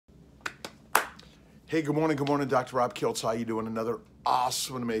Hey, good morning, Dr. Rob Kiltz. How you doing? Another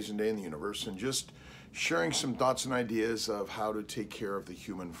awesome and amazing day in the universe, and just sharing some thoughts and ideas of how to take care of the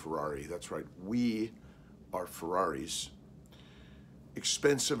human Ferrari. That's right, we are Ferraris.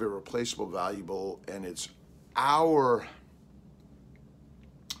 Expensive, irreplaceable, valuable, and it's our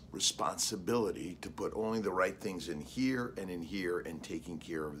responsibility to put only the right things in here and taking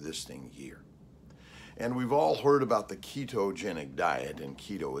care of this thing here. And we've all heard about the ketogenic diet, and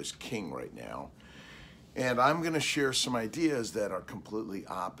keto is king right now. And I'm going to share some ideas that are completely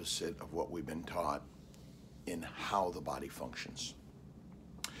opposite of what we've been taught in how the body functions.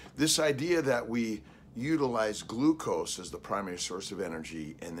 This idea that we utilize glucose as the primary source of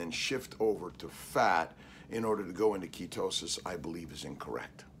energy and then shift over to fat in order to go into ketosis, I believe is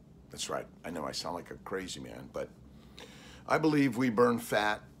incorrect. That's right. I know I sound like a crazy man, but I believe we burn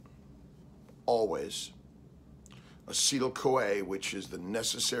fat always. Acetyl-CoA, which is the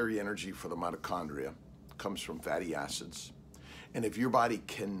necessary energy for the mitochondria, comes from fatty acids. And if your body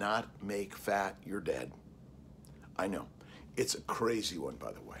cannot make fat, you're dead. I know. It's a crazy one,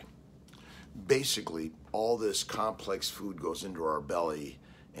 by the way. Basically, all this complex food goes into our belly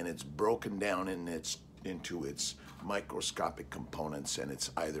and it's broken down into its microscopic components, and it's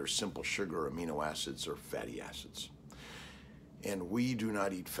either simple sugar, amino acids, or fatty acids. And we do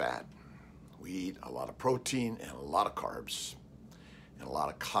not eat fat. We eat a lot of protein and a lot of carbs and a lot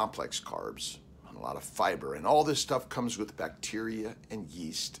of complex carbs, a lot of fiber, and all this stuff comes with bacteria and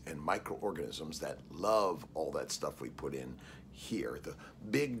yeast and microorganisms that love all that stuff we put in here. The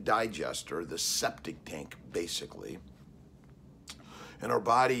big digester, the septic tank, basically. And our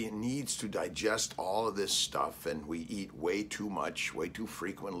body needs to digest all of this stuff, and we eat way too much, way too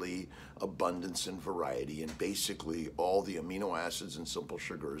frequently, abundance and variety, and basically all the amino acids and simple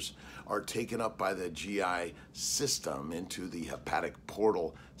sugars are taken up by the GI system into the hepatic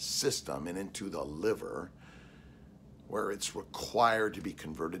portal system and into the liver, where it's required to be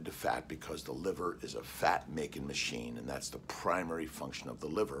converted to fat because the liver is a fat-making machine, and that's the primary function of the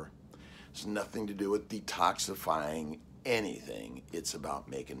liver. It's nothing to do with detoxifying anything. It's about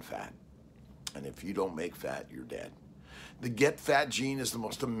making fat. And if you don't make fat, you're dead. The get fat gene is the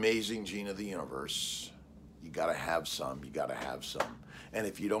most amazing gene of the universe. You gotta have some, you gotta have some. And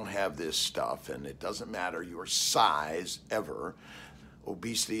if you don't have this stuff, and it doesn't matter your size ever,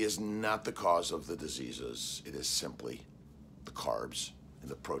 obesity is not the cause of the diseases. It is simply the carbs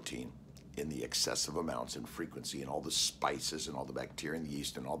and the protein in the excessive amounts and frequency and all the spices and all the bacteria and the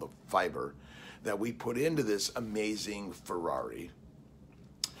yeast and all the fiber that we put into this amazing Ferrari,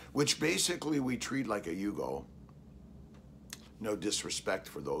 which basically we treat like a Yugo. No disrespect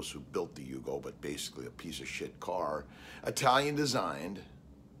for those who built the Yugo, but basically a piece of shit car, Italian designed,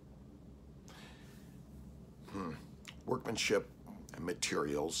 workmanship and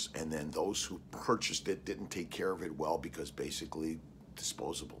materials, and then those who purchased it didn't take care of it well because basically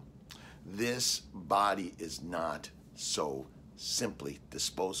disposable. This body is not so simply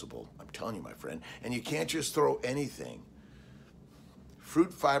disposable. I'm telling you, my friend. And you can't just throw anything.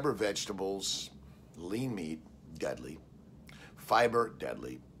 Fruit, fiber, vegetables, lean meat, deadly. Fiber,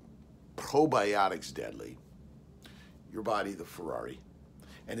 deadly. Probiotics, deadly. Your body, the Ferrari.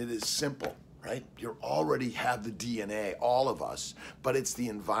 And it is simple, right? You already have the DNA, all of us, but it's the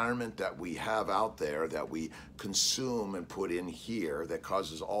environment that we have out there that we consume and put in here that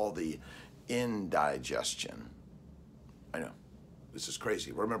causes all the indigestion. I know. This is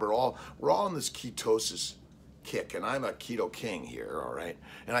crazy. Remember, we're all in this ketosis kick, and I'm a keto king here, all right?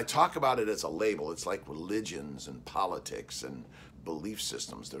 And I talk about it as a label. It's like religions and politics and belief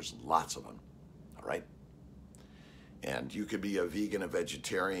systems. There's lots of them, all right? And you could be a vegan, a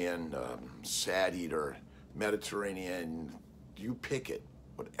vegetarian, sad eater, Mediterranean. You pick it.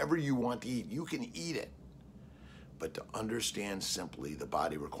 Whatever you want to eat, you can eat it. But to understand simply, the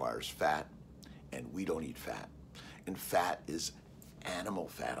body requires fat, and we don't eat fat. And fat is animal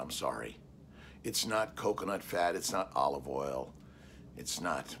fat, I'm sorry. It's not coconut fat, it's not olive oil, it's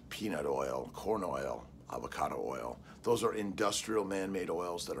not peanut oil, corn oil, avocado oil. Those are industrial man-made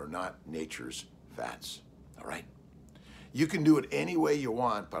oils that are not nature's fats, all right? You can do it any way you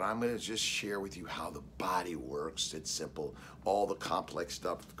want, but I'm gonna just share with you how the body works. It's simple. All the complex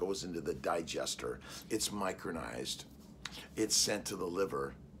stuff goes into the digester. It's micronized. It's sent to the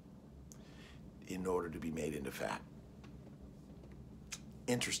liver in order to be made into fat.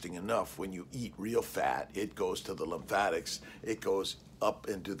 Interesting enough, when you eat real fat, it goes to the lymphatics, it goes up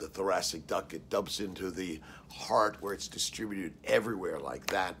into the thoracic duct, it dumps into the heart where it's distributed everywhere like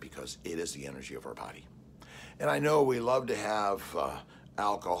that because it is the energy of our body. And I know we love to have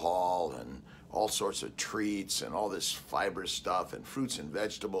alcohol and all sorts of treats and all this fibrous stuff and fruits and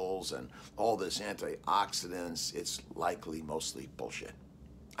vegetables and all this antioxidants, it's likely mostly bullshit.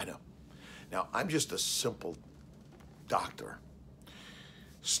 I know. Now, I'm just a simple doctor.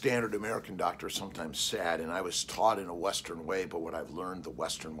 Standard American doctor, sometimes sad, and I was taught in a Western way, but what I've learned, the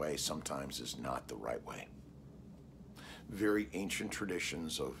Western way sometimes is not the right way. Very ancient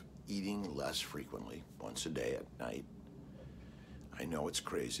traditions of eating less frequently, once a day at night. I know it's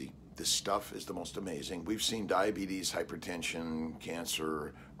crazy. This stuff is the most amazing. We've seen diabetes, hypertension,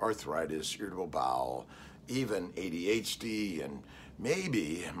 cancer, arthritis, irritable bowel, even ADHD, and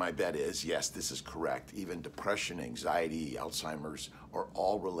maybe, my bet is, yes, this is correct, even depression, anxiety, Alzheimer's are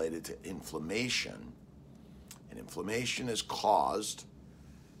all related to inflammation. And inflammation is caused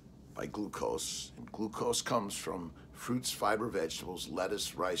by glucose. And glucose comes from fruits, fiber, vegetables,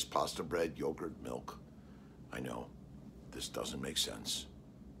 lettuce, rice, pasta, bread, yogurt, milk. I know, this doesn't make sense.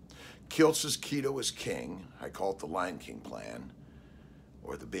 Kiltz's keto is king. I call it the Lion King plan,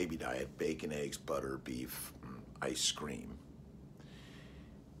 or the baby diet: bacon, eggs, butter, beef, ice cream.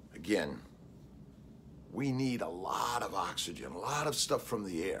 Again, we need a lot of oxygen, a lot of stuff from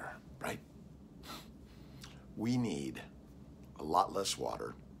the air, right? We need a lot less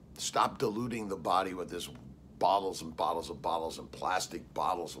water. Stop diluting the body with this bottles and bottles of bottles and plastic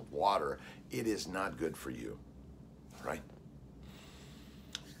bottles of water. It is not good for you, right?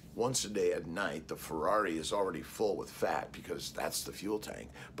 Once a day at night, the Ferrari is already full with fat because that's the fuel tank.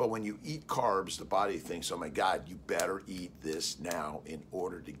 But when you eat carbs, the body thinks, oh my God, you better eat this now in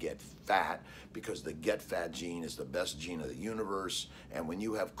order to get fat, because the get fat gene is the best gene of the universe. And when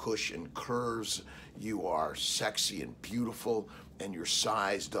you have cushion curves, you are sexy and beautiful, and your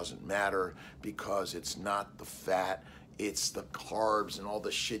size doesn't matter because it's not the fat. It's the carbs and all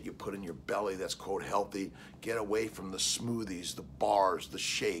the shit you put in your belly that's, quote, healthy. Get away from the smoothies, the bars, the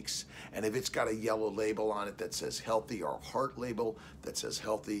shakes. And if it's got a yellow label on it that says healthy, or a heart label that says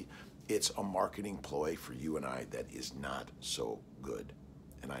healthy, it's a marketing ploy for you and I that is not so good.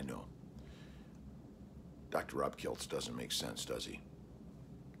 And I know. Dr. Rob Kiltz doesn't make sense, does he?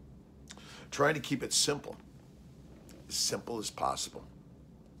 Trying to keep it simple as possible.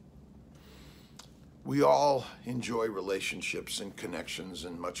 We all enjoy relationships and connections,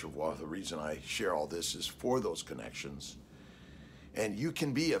 and much of the reason I share all this is for those connections. And you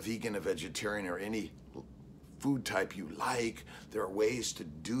can be a vegan, a vegetarian, or any food type you like. There are ways to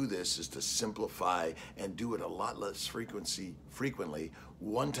do this, is to simplify and do it a lot less frequently,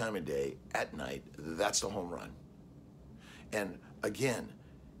 one time a day at night. That's the home run. And again,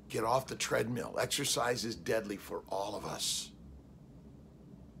 get off the treadmill. Exercise is deadly for all of us.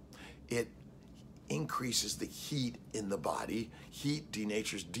 It increases the heat in the body. Heat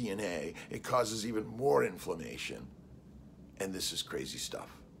denatures DNA. It causes even more inflammation. And this is crazy stuff.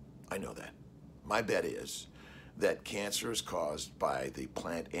 I know that. My bet is that cancer is caused by the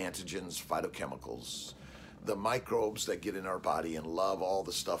plant antigens, phytochemicals, the microbes that get in our body and love all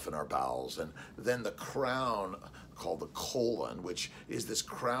the stuff in our bowels, and then the crown called the colon, which is this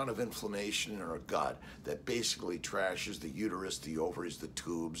crown of inflammation in our gut that basically trashes the uterus, the ovaries, the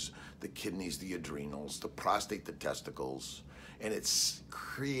tubes, the kidneys, the adrenals, the prostate, the testicles, and it's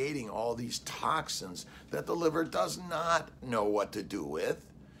creating all these toxins that the liver does not know what to do with.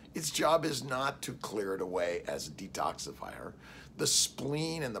 Its job is not to clear it away as a detoxifier. The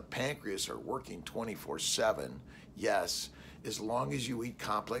spleen and the pancreas are working 24/7, yes, as long as you eat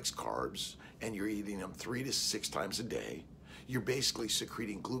complex carbs and you're eating them 3 to 6 times a day. You're basically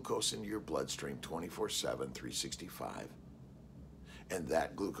secreting glucose into your bloodstream 24/7, 365. And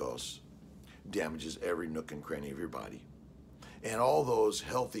that glucose damages every nook and cranny of your body. And all those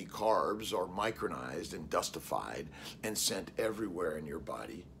healthy carbs are micronized and dustified and sent everywhere in your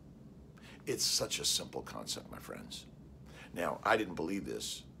body. It's such a simple concept, my friends. Now, I didn't believe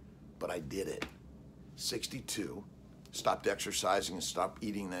this, but I did it. 62, stopped exercising and stopped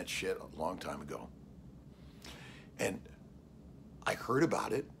eating that shit a long time ago. And I heard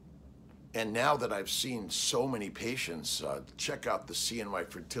about it. And now that I've seen so many patients, check out the CNY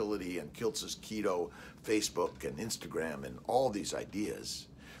Fertility and Kiltz's Keto Facebook and Instagram and all these ideas.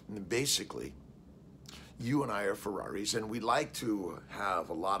 And basically, you and I are Ferraris, and we like to have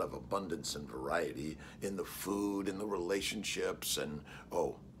a lot of abundance and variety in the food, in the relationships, and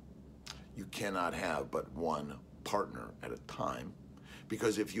you cannot have but one partner at a time,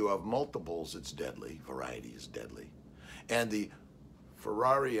 because if you have multiples, it's deadly. Variety is deadly. And the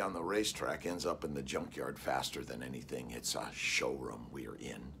Ferrari on the racetrack ends up in the junkyard faster than anything. It's a showroom we are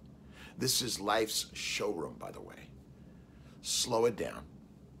in. This is life's showroom, by the way. Slow it down.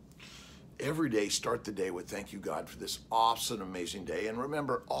 Every day, start the day with thank you, God, for this awesome, amazing day. And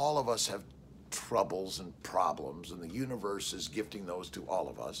remember, all of us have troubles and problems, and the universe is gifting those to all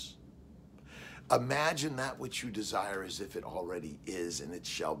of us. Imagine that which you desire as if it already is, and it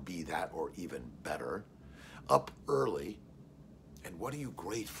shall be that or even better. Up early, and what are you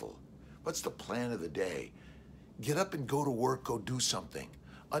grateful? What's the plan of the day? Get up and go to work, go do something.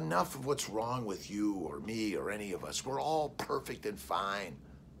 Enough of what's wrong with you or me or any of us. We're all perfect and fine.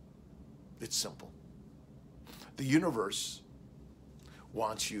 It's simple. The universe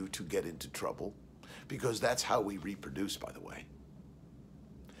wants you to get into trouble because that's how we reproduce, by the way.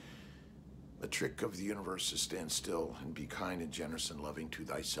 The trick of the universe is stand still and be kind and generous and loving to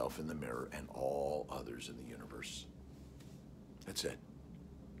thyself in the mirror and all others in the universe. That's it.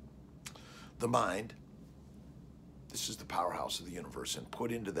 The mind, this is the powerhouse of the universe, and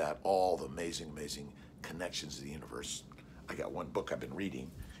put into that all the amazing, amazing connections of the universe. I got one book I've been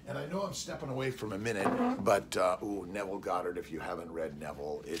reading, and I know I'm stepping away from a minute, but Neville Goddard, if you haven't read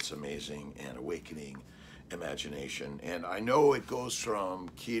Neville, it's amazing and awakening imagination. And I know it goes from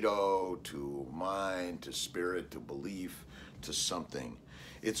keto to mind to spirit to belief to something.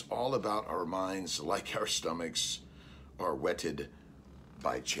 It's all about our minds, like our stomachs, are whetted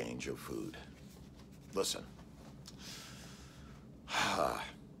by change of food. Listen,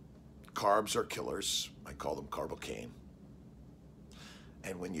 carbs are killers. I call them carbocaine.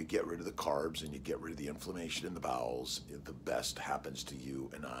 And when you get rid of the carbs and you get rid of the inflammation in the bowels, the best happens to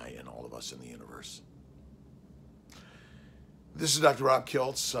you and I and all of us in the universe. This is Dr. Rob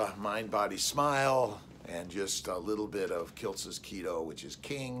Kiltz, Mind, Body, Smile, and just a little bit of Kiltz's Keto, which is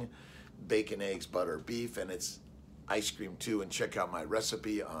king, bacon, eggs, butter, beef, and it's ice cream too. And check out my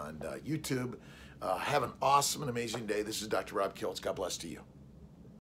recipe on YouTube. Have an awesome and amazing day. This is Dr. Rob Kiltz. God bless to you.